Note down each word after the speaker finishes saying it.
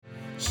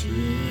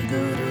श्री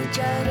गुरु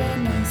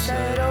चरण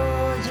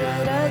सरोज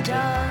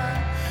रजा,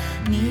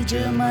 निज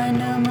मन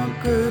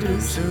मुकुर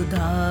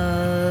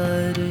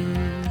सुधार।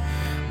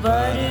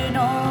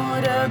 वरनो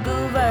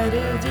रघुवर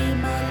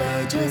विमल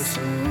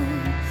जसु,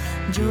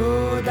 जो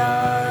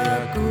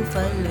दायकु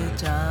फल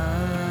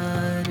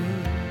चार।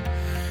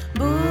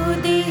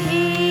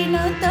 बुद्धिहीन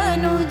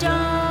तनु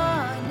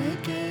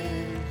जानिके,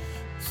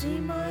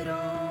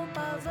 सिमरो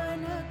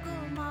पवन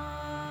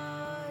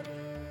कुमार।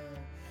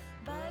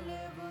 बल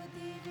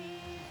बुद्धि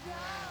विद्या।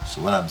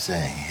 So what I'm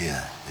saying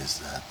here is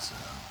that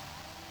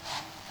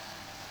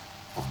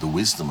of the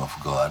wisdom of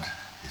God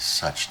is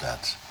such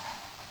that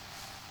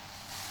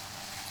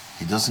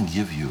He doesn't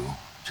give you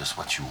just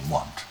what you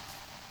want,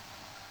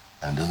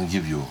 and doesn't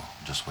give you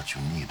just what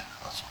you need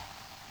also.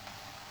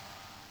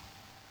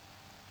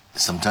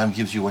 Sometimes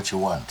gives you what you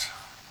want,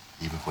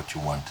 even what you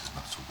want is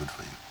not so good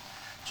for you.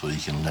 So you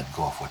can let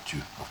go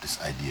of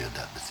this idea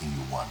that the thing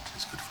you want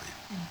is good for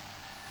you.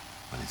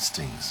 But it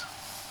stings.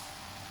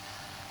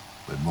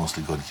 But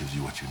mostly God gives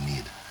you what you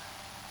need.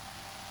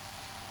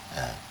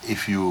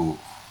 If you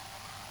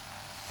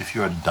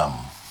are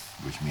dumb,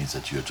 which means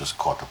that you're just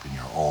caught up in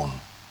your own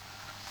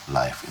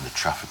life, in the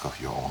traffic of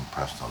your own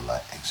personal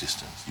life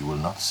existence, you will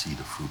not see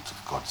the fruits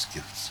of God's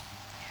gifts.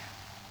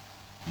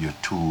 You're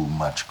too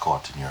much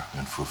caught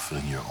in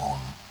fulfilling your own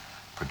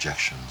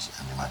projections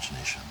and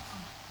imagination,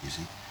 you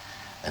see?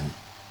 And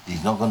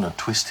He's not going to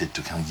twist it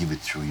to kind of give it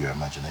through your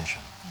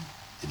imagination.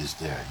 It is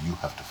there. You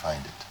have to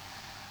find it.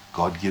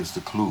 God gives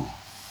the clue.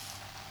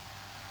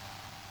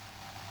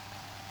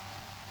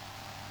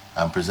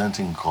 I'm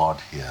presenting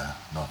God here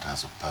not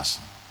as a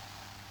person,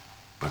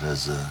 but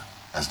as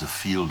the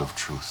field of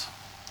truth,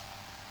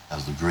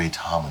 as the great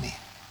harmony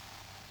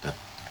that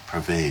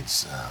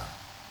pervades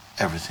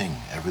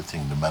everything,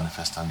 the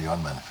manifest and the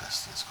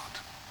unmanifest is good.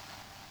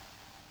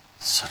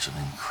 Such an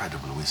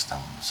incredible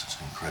wisdom, such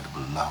an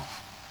incredible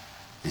love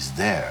is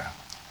there,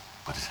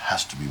 but it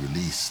has to be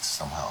released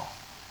somehow.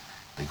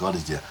 The God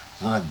is there.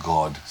 It's not that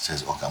God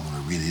says, okay, I'm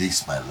going to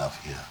release my love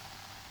here.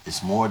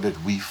 It's more that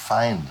we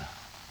find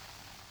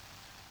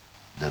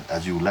that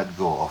as you let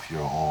go of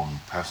your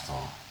own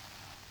personal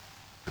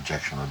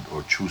projection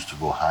or choose to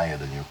go higher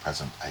than your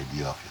present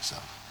idea of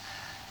yourself,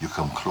 you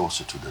come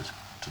closer to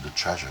the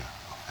treasure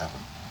of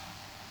heaven.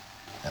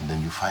 And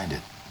then you find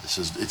it.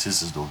 It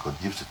is as though God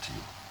gives it to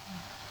you.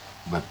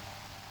 But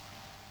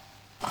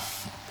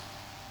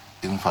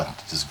in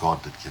fact, it is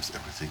God that gives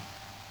everything.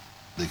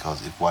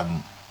 Because if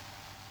one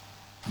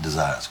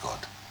desires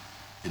God,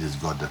 it is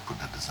God that put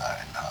that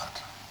desire in the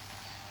heart.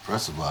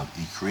 First of all,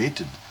 He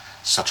created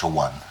such a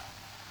one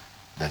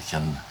that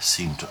can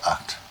seem to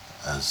act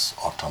as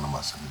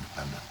autonomous and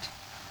independent,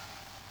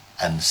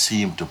 and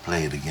seem to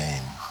play the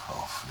game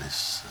of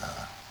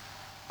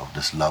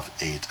this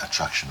love-hate,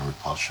 attraction,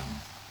 repulsion,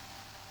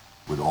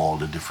 with all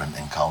the different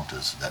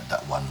encounters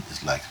that one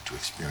is likely to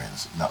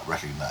experience, not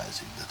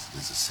recognizing that it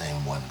is the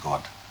same one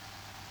God,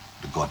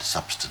 the God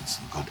substance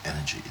and God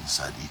energy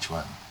inside each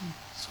one.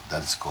 So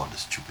that is called the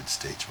stupid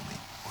state for me,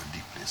 or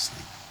deeply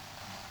asleep.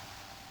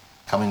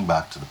 Coming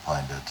back to the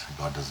point that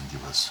God doesn't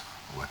give us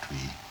what we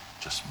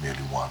just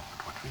merely want,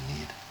 but what we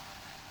need.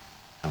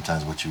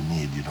 Sometimes what you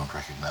need you don't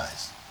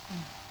recognize.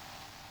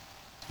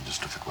 You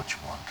just look at what you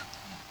want.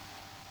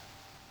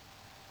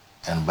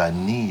 And by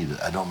need,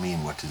 I don't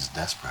mean what is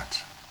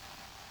desperate.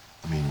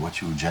 I mean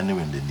what you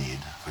genuinely need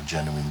for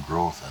genuine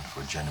growth and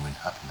for genuine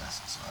happiness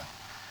and so on.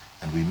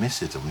 And we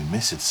miss it, and we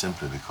miss it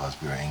simply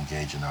because we are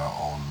engaged in our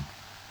own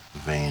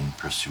vain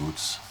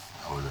pursuits,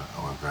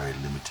 our very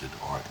limited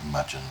or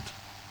imagined,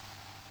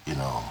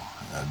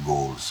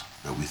 goals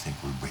that we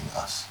think will bring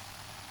us.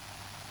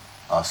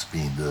 Us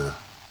being the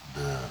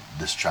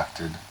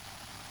distracted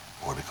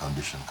or the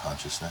conditioned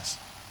consciousness,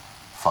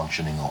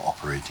 functioning or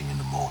operating in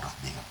the mode of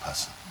being a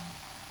person.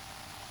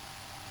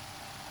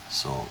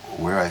 So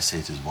where I say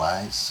it is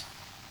wise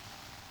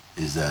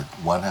is that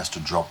one has to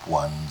drop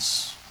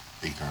one's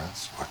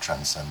ignorance or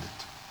transcend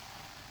it.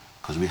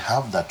 Because we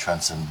have that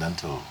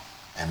transcendental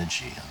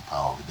energy and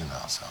power within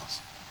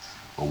ourselves.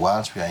 But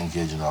whilst we are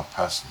engaged in our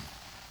person,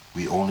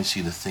 we only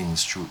see the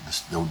things through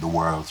the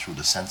world through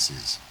the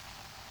senses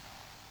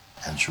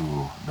and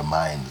through the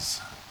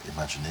mind's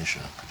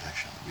imagination and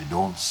projection. We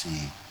don't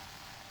see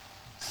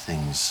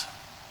things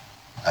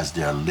as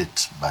they are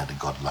lit by the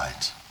God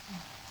light.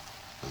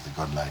 Because the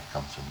God light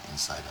comes from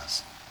inside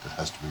us. That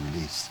has to be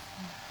released.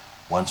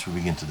 Once we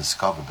begin to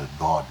discover that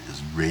God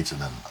is greater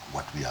than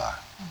what we are,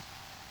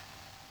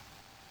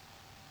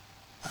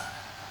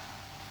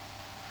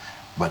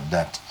 but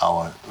that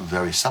our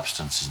very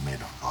substance is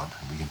made of God,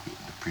 and we begin to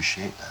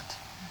appreciate that,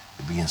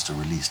 it begins to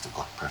release the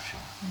God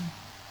perfume.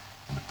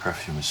 And the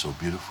perfume is so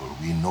beautiful,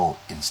 we know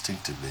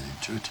instinctively and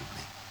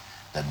intuitively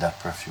that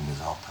perfume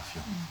is our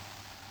perfume.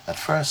 At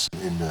first,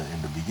 in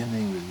the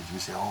beginning, we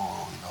say, I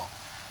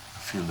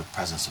feel the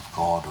presence of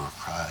God or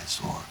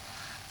Christ or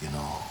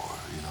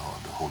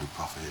the Holy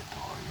Prophet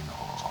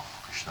or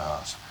Krishna.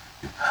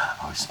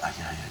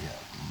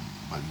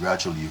 But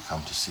gradually you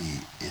come to see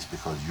it's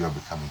because you are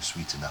becoming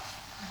sweet enough.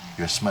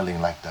 You're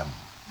smelling like them.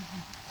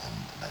 And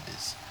that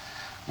is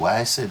why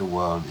I say the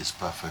world is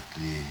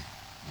perfectly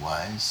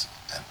wise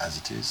and as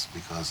it is,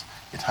 because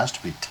it has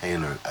to be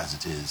tailored as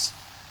it is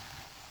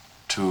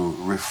to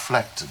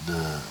reflect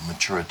the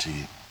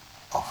maturity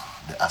of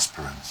the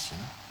aspirants.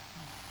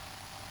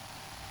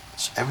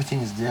 So everything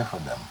is there for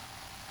them.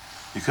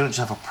 You couldn't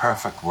just have a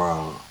perfect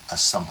world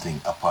as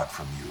something apart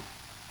from you.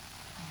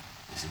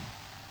 You see?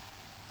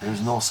 There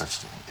is no such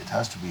thing. It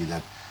has to be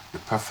that the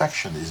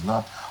perfection is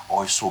not,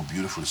 oh, it's so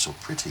beautiful, it's so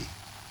pretty.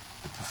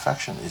 The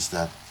perfection is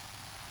that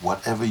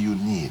whatever you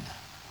need,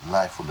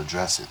 life will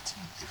address it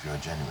if you're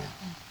genuine.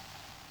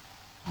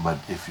 But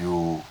if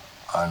you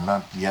are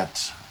not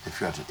yet, if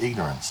you're at an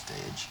ignorant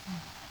stage,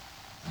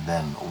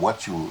 then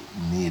what you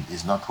need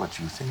is not what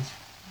you think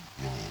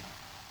you need.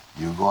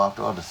 You go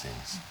after other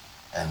things,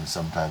 and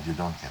sometimes you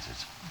don't get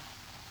it.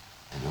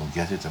 You don't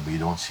get it, but you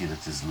don't see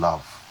that it's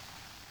love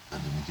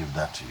that didn't give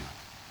that to you.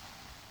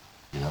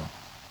 You know,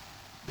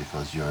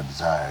 because your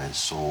desire is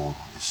so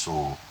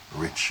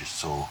rich, it's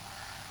so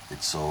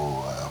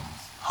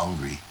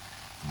hungry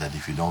that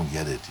if you don't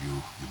get it,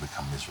 you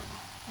become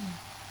miserable.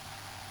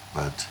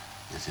 But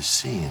it is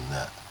seen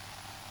that,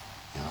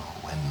 you know,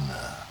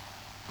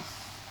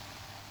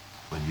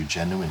 when you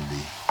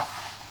genuinely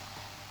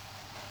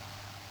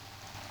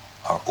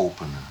are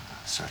open and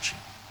searching,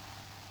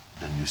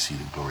 then you see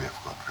the glory of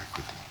God very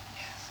quickly.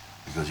 Yes.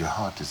 Because your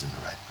heart is in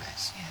the right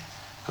place. Yes.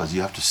 Because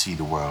you have to see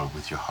the world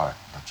with your heart,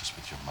 not just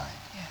with your mind.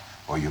 Yes.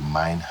 Or your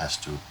mind has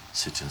to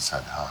sit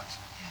inside the heart.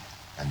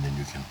 Yes. And then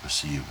you can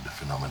perceive the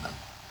phenomenon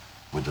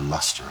with the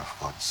luster of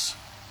God's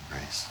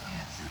grace and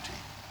Yes. beauty.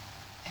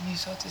 And you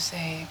so to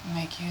say,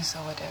 make use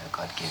of whatever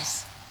God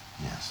gives.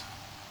 Yes.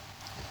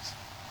 Yes.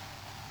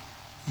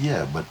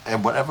 Yeah, but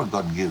whatever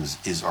God gives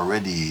is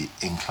already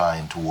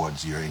inclined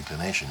towards your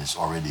inclination. It's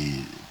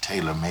already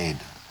tailor-made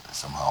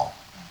somehow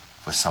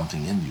for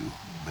something in you.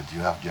 But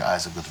your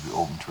eyes have got to be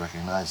open to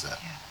recognize that.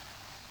 Yeah.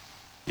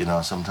 You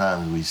know,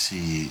 sometimes we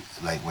see,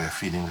 like we're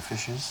feeding the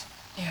fishes,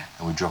 Yeah.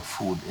 and we drop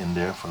food in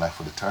there for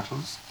the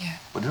turtles, Yeah.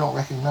 but they don't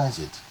recognize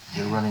it.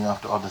 They're running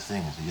after other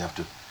things. You have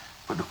to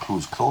put the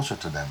clues closer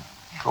to them.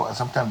 Yeah. And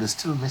sometimes they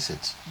still miss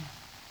it.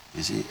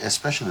 You see,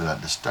 especially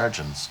like the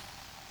sturgeons,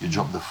 you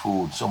drop the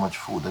food, so much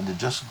food, and they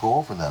just go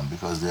over them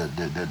because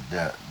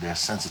their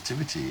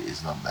sensitivity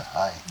is not that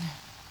high.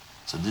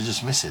 So they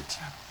just miss it.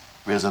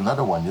 Whereas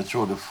another one, you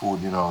throw the food,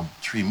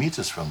 3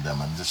 meters from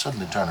them, and they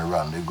suddenly turn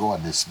around, they go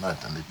and they smell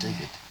it and they take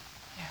it.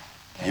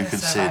 Yeah. You They're could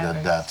say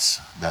survivors.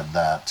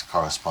 that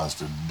corresponds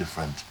to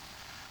different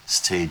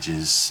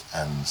stages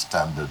and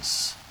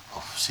standards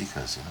of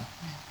seekers,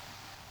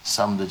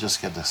 Some, they just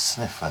get a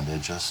sniff and they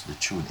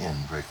tune in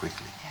very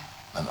quickly.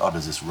 Yeah. And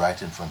others, it's right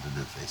in front of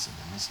their face and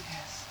they miss it.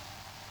 Yes.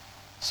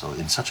 So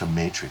in such a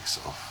matrix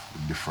of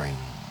differing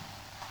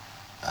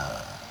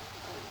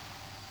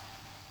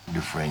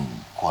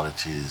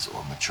qualities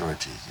or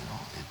maturities,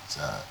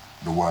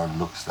 the world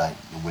looks like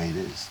the way it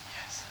is.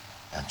 Yes.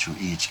 And through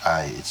each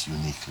eye, it's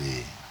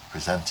uniquely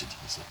presented,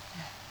 you see.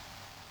 Yeah.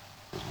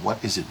 But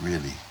what is it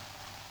really?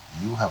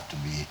 You have to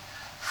be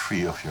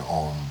free of your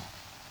own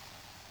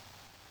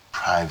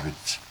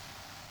private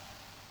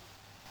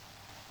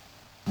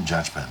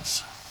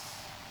judgments,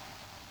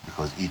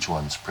 because each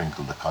one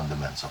sprinkled the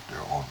condiments of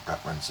their own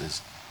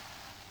preferences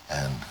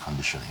and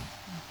conditioning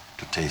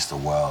to taste the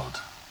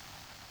world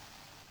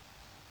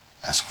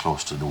as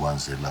close to the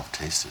ones they love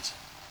tasted.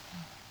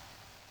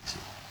 You see,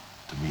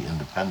 to be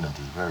independent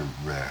is very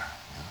rare.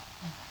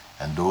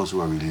 And those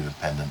who are really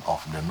independent,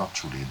 often they're not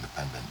truly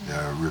independent.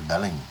 They're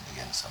rebelling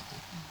against something.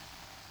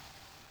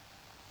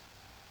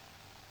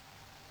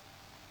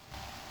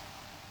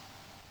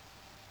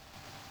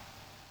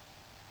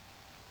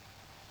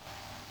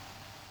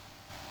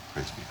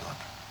 Praise be God.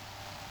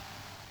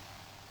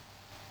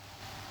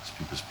 As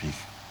people speak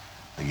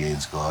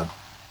against God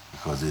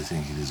because they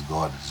think it is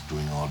God that is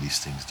doing all these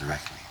things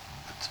directly.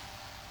 But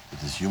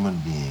it is human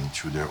beings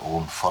through their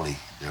own folly,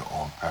 their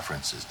own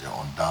preferences, their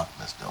own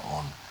darkness,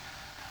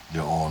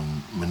 their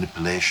own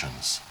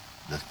manipulations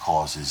that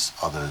causes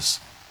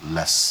others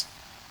less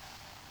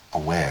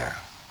aware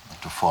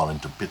to fall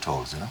into pit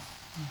holes,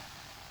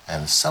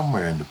 And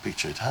somewhere in the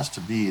picture it has to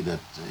be that,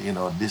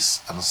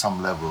 this on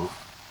some level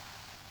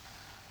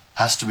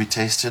has to be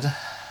tasted,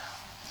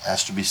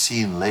 has to be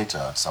seen later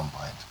at some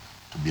point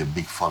to be a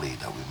big folly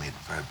that we made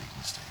very big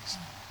mistakes.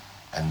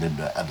 And then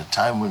at the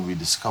time when we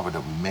discover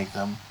that we make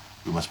them,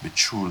 we must be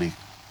truly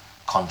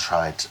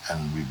contrite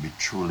and we be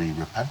truly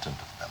repentant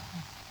of them.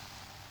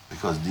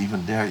 Because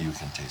even there you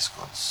can taste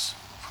God's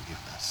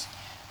forgiveness.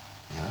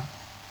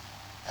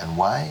 And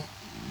why?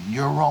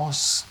 Your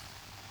wrongs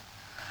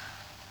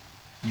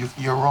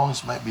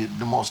might be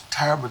the most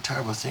terrible,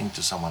 terrible thing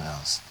to someone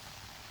else.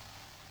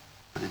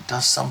 But it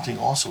does something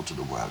also to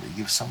the world. It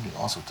gives something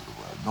also to the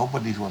world.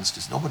 Nobody wants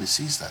this. Nobody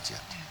sees that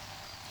yet.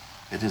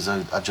 It is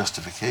a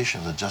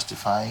justification, a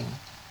justifying.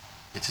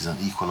 It is an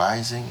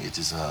equalizing. It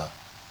is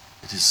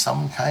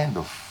some kind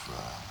of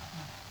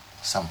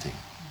something.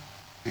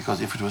 Because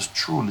if it was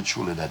truly,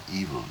 truly that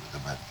evil that the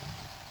man can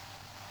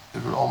do,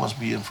 it would almost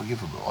be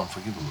unforgivable.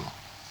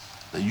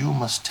 that you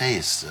must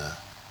taste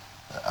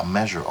a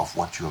measure of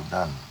what you have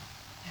done,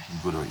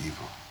 good or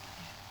evil,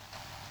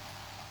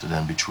 to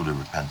then be truly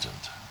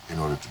repentant in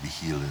order to be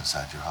healed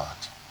inside your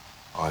heart,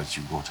 or else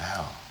you go to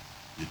hell.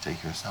 You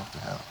take yourself to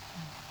hell.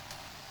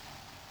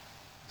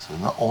 So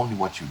not only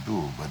what you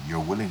do, but your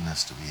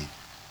willingness to be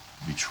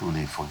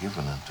truly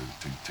forgiven and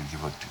to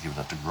give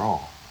that to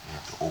grow. You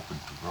have to open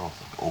to growth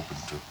and open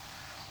to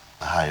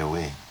the higher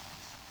way.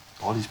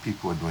 All these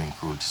people who are doing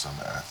cruelties on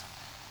the earth,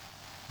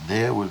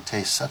 they will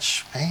taste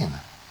such pain,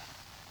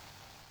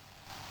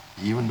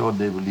 even though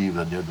they believe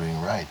that they're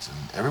doing right,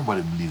 and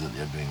everybody believes that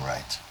they're doing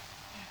right.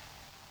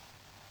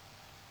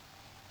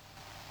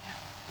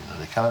 You know,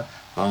 they cannot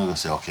go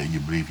say, okay, you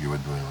believe you were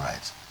doing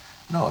right.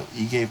 No,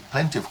 he gave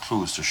plenty of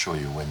clues to show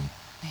you when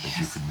that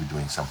you could be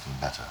doing something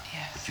better.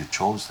 But you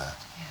chose that.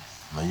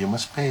 Now you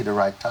must pay the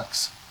right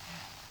tax.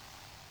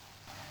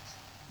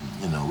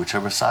 You know,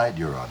 whichever side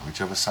you're on,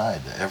 whichever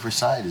side, every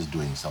side is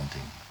doing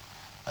something.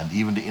 And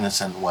even the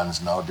innocent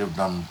ones now, they've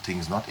done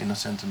things not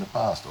innocent in the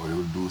past, or they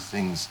will do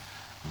things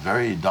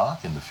very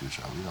dark in the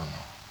future. We don't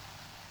know.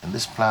 And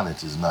this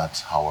planet is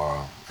not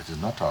our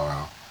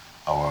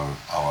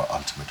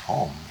ultimate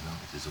home. You know,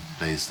 it is a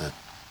place that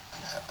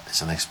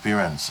it's an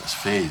experience, a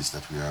phase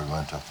that we are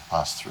going to have to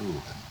pass through,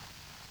 and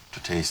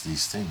to taste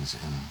these things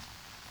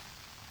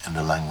in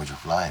the language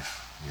of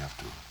life. We have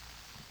to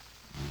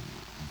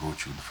go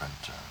through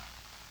different.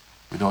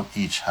 We don't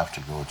each have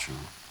to go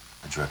through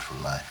a dreadful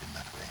life in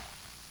that way.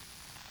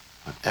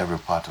 But every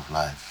part of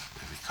life,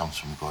 if it comes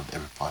from God,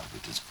 every part of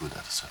it is good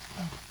at a certain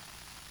level.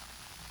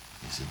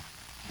 You see?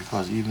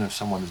 Because even if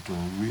someone is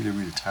doing really,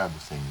 really terrible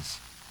things,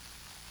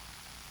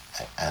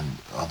 and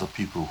other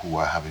people who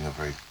are having a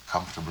very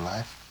comfortable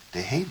life,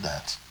 they hate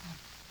that.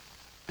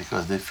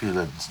 Because they feel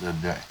that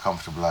their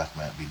comfortable life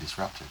might be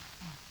disrupted.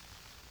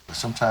 But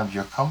sometimes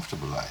your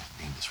comfortable life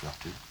being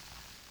disrupted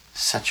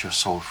sets your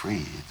soul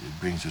free. It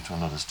brings you to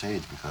another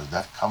stage, because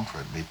that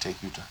comfort may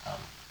take you to hell.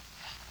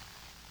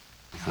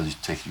 Because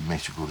it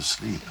makes you go to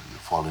sleep. You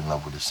fall in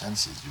love with the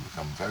senses. You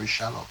become very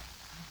shallow.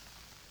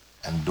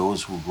 And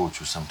those who go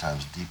through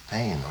sometimes deep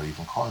pain or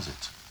even cause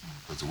it,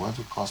 because the ones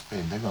who cause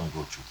pain, they're going to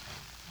go through pain.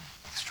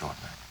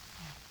 Extraordinary.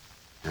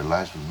 Their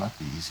lives will not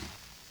be easy,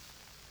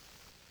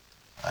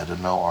 either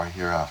now or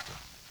hereafter.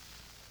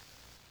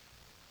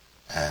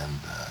 And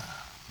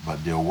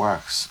but their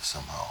works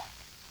somehow,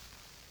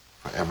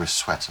 for every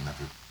sweat and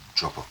every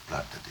drop of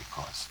blood that they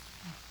cause,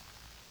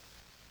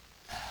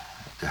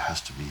 there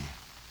has to be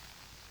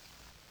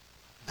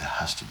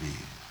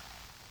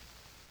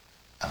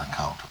an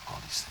account of all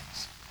these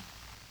things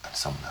at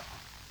some level.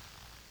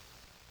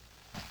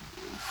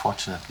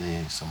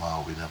 Fortunately,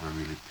 somehow we never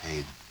really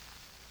paid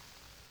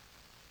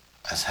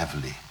as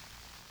heavily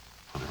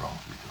for the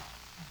wrongs we do.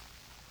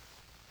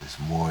 There's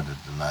more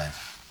that the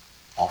life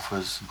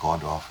offers,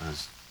 God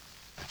offers,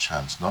 a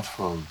chance not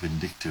for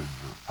vindictive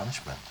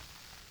punishment,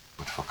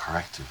 but for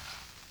corrective,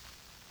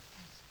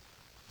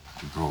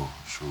 to grow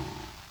through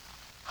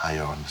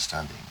higher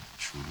understanding,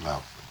 through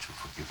love and through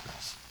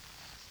forgiveness.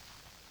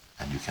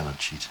 And you cannot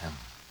cheat him.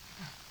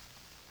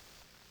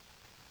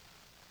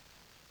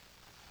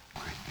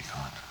 Great be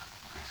God,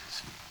 great is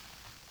he.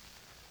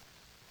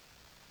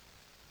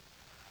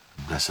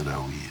 Blessed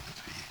are we that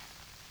we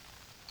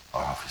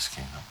are of his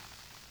kingdom.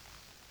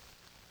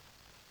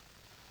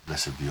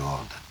 Blessed be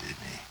all that they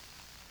may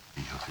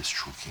be of his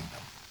true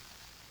kingdom,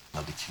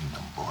 not the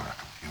kingdom born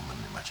out of human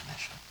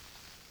imagination,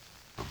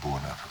 but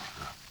born out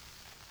of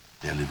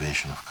the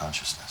elevation of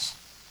consciousness,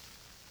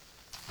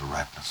 the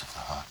ripeness of the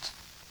heart.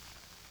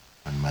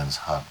 When man's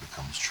heart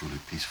becomes truly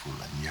peaceful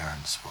and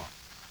yearns for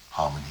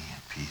harmony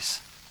and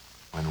peace,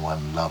 when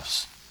one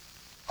loves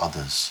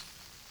others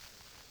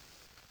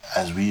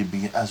as we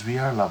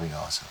are loving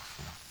ourselves,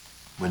 you know,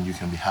 when you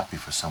can be happy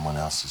for someone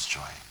else's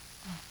joy,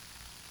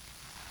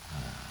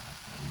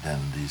 then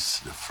the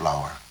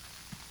flower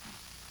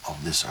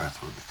of this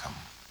earth will become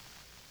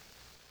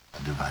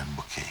a divine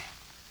bouquet.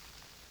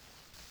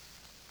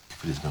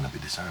 If it is going to be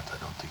this earth, I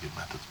don't think it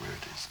matters where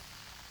it is.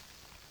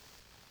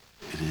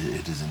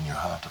 It is in your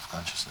heart of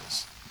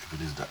consciousness. If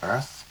it is the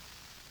earth,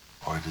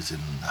 or it is in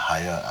a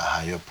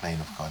higher plane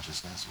of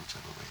consciousness,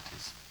 whichever way it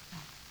is.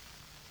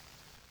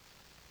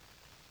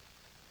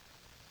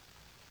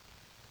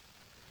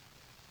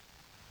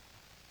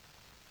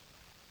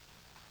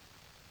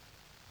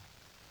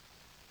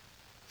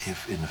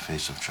 If in the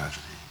face of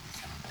tragedy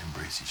we can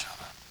embrace each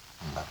other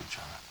and love each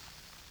other,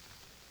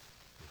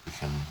 if we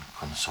can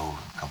console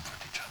and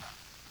comfort each other,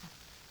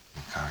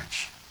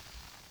 encourage,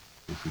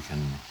 if we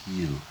can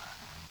heal,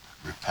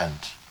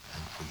 repent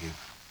and forgive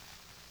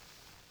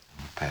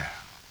and repair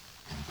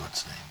in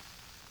God's name,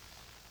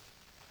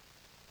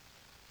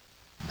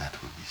 that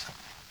will be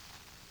something.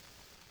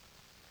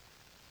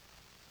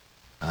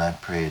 And I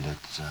pray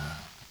that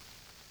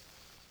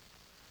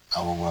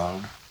our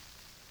world,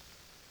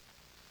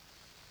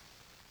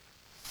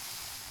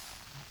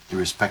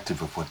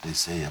 irrespective of what they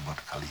say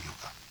about Kali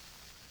Yuga,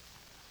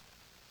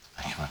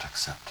 I cannot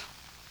accept.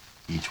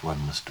 Each one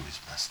must do his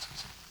best.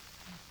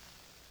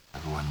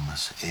 Everyone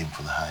must aim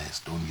for the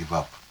highest. Don't give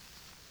up.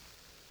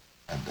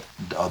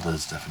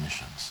 others'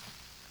 definitions.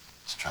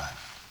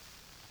 Strive.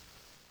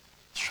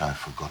 Strive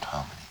for God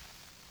harmony.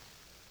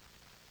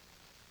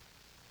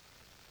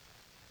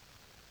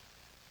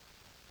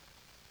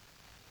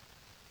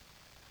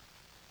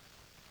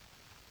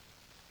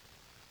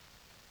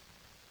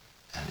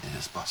 And it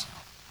is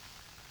possible.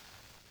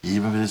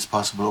 Even if it is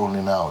possible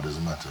only now, it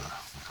doesn't matter,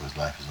 because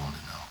life is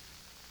only now.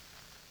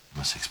 You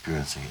must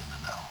experience it in the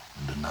now,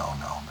 in the now, in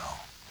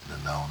the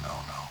now.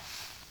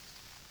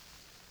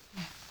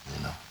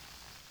 You know?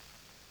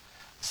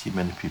 See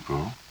many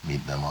people,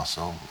 meet them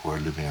also, who are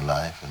living a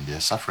life and they're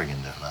suffering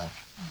in their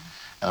life.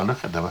 And I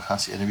look at them, I can't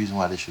see any reason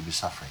why they should be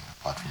suffering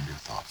apart from their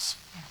thoughts.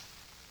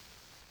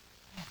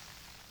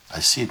 I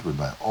see it with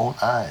my own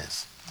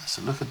eyes. I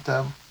say, look at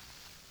them.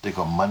 They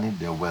got money,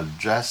 they're well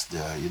dressed,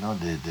 they're,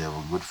 they have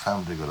a good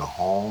family, they got a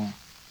home,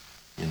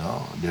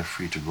 they're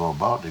free to go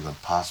about, they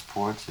got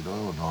passports, and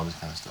all this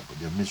kind of stuff. But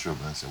they're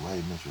miserable. And I say, why are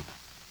you miserable?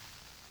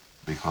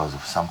 Because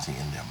of something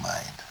in their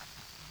mind.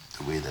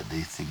 The way that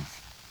they think,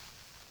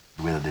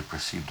 the way that they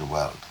perceive the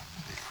world,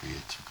 they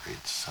create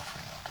great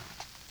suffering out of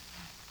it.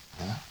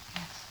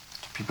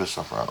 So people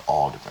suffer on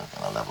all different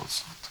kind of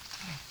levels.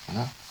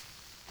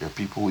 There are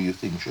people who you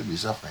think should be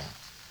suffering,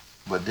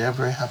 but they're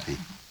very happy.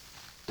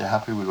 They're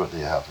happy with what they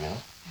have,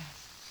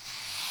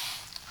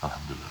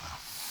 Alhamdulillah.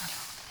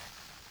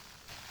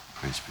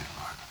 Praise be the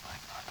Lord, my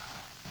God.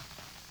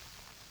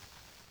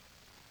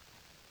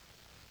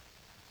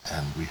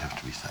 And we have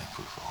to be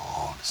thankful for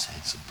all the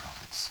saints and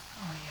prophets.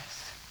 Oh,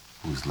 yes.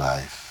 Whose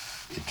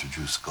life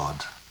introduced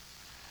God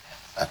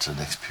at an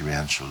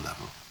experiential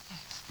level.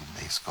 Yes. It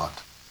makes God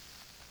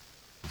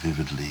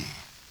vividly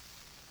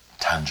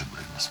tangible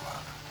in this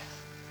world.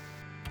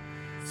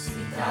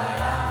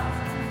 Sitaram,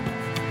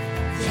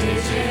 Jai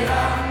Jai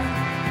Ram,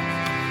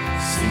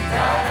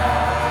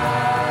 Sitaram,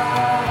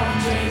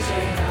 Jai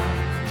Jai Ram,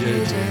 Jai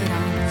Jai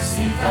Ram,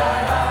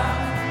 Sitaram,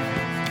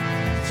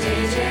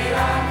 Jai Jai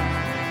Ram,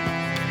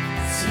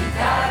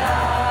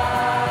 Sitaram,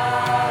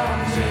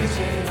 Jai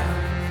Jai Ram,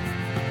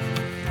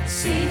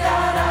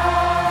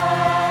 Sitaram,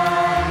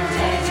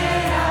 Jai Jai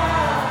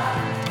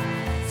Ram,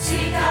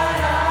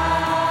 Sitaram,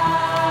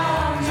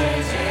 Jai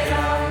Jai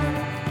Ram,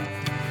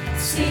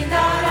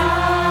 Sitaram.